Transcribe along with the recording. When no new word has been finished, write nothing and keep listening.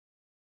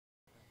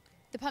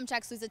The Pump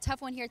Jacks lose a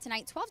tough one here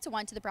tonight,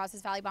 12-1 to the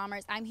Brazos Valley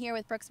Bombers. I'm here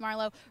with Brooks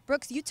Marlowe.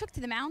 Brooks, you took to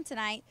the mound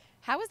tonight.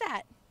 How was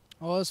that?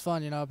 Well, it was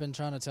fun. I've been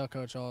trying to tell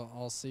Coach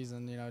all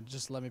season,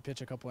 just let me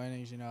pitch a couple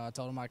innings. I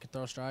told him I could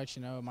throw strikes.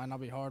 It might not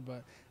be hard,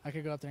 but I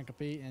could go up there and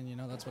compete, and,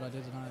 that's what I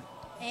did tonight.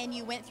 And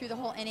you went through the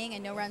whole inning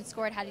and no runs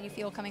scored. How did you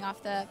feel coming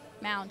off the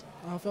mound?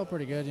 I felt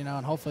pretty good, and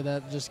hopefully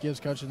that just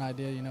gives Coach an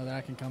idea, that I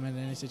can come in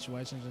any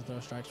situations and throw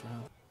strikes for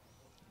him.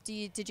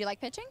 Did you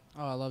like pitching?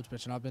 Oh, I loved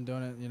pitching. I've been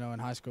doing it, in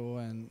high school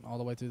and all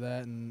the way through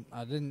that, and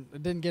I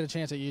didn't get a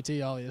chance at UT,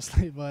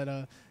 obviously,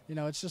 but,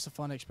 it's just a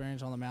fun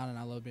experience on the mound, and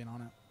I love being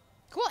on it.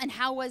 Cool. And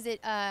how was it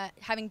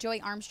having Joey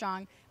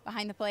Armstrong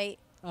behind the plate?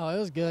 Oh, it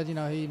was good.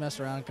 He messed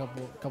around a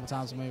couple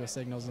times with me with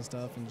signals and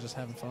stuff and just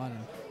having fun.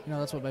 And,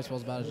 that's what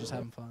baseball's about, is just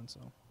having fun. So.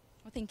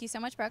 Well, thank you so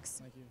much,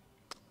 Brooks. Thank you.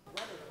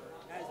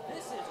 As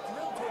this is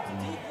drilled towards the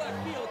deep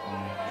left field,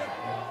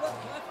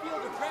 left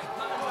fielder Pratt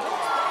Pine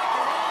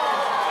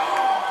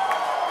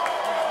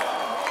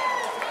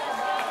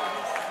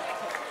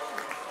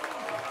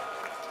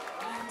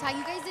Ty,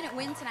 you guys didn't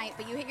win tonight,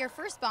 but you hit your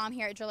first bomb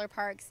here at Driller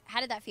Parks.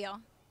 How did that feel?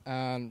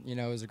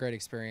 It was a great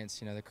experience.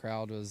 The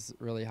crowd was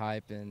really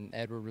hype, and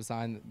Edward was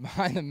behind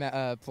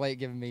the plate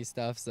giving me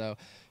stuff. So,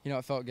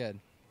 it felt good,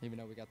 even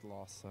though we got the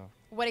loss. So.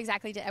 What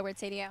exactly did Edward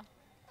say to you?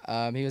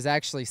 He was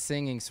actually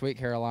singing Sweet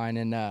Caroline,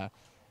 and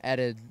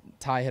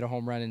Ty hit a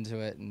home run into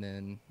it, and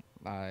then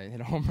I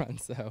hit a home run.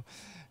 So,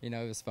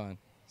 it was fun. It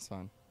was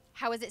fun.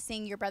 How was it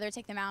seeing your brother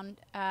take the mound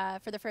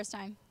for the first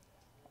time?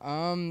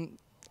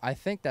 I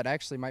think that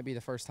actually might be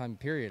the first time,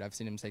 period, I've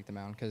seen him take the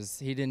mound, because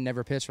he didn't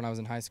never pitch when I was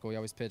in high school. He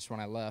always pitched when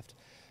I left.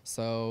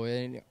 So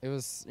it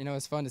was, it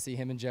was fun to see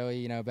him and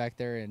Joey, back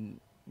there and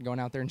going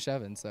out there and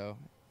shoving. So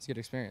it's a good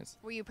experience.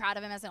 Were you proud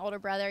of him as an older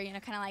brother? Kind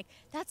of like,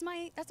 that's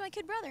my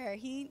kid brother.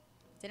 He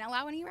didn't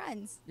allow any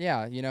runs.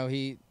 Yeah,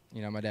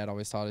 my dad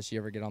always taught us, you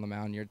ever get on the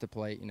mound, you're at the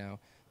plate,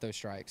 those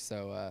strikes.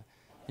 So,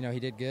 he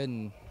did good,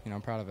 and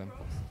I'm proud of him.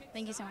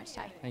 Thank you so much,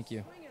 Ty. Thank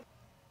you.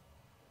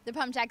 The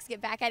Pump Jacks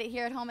get back at it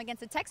here at home against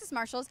the Texas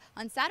Marshals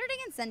on Saturday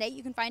and Sunday.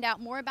 You can find out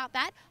more about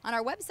that on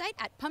our website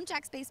at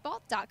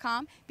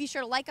pumpjacksbaseball.com. Be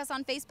sure to like us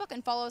on Facebook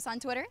and follow us on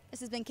Twitter. This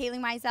has been Kailey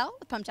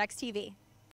with Pump Jacks TV.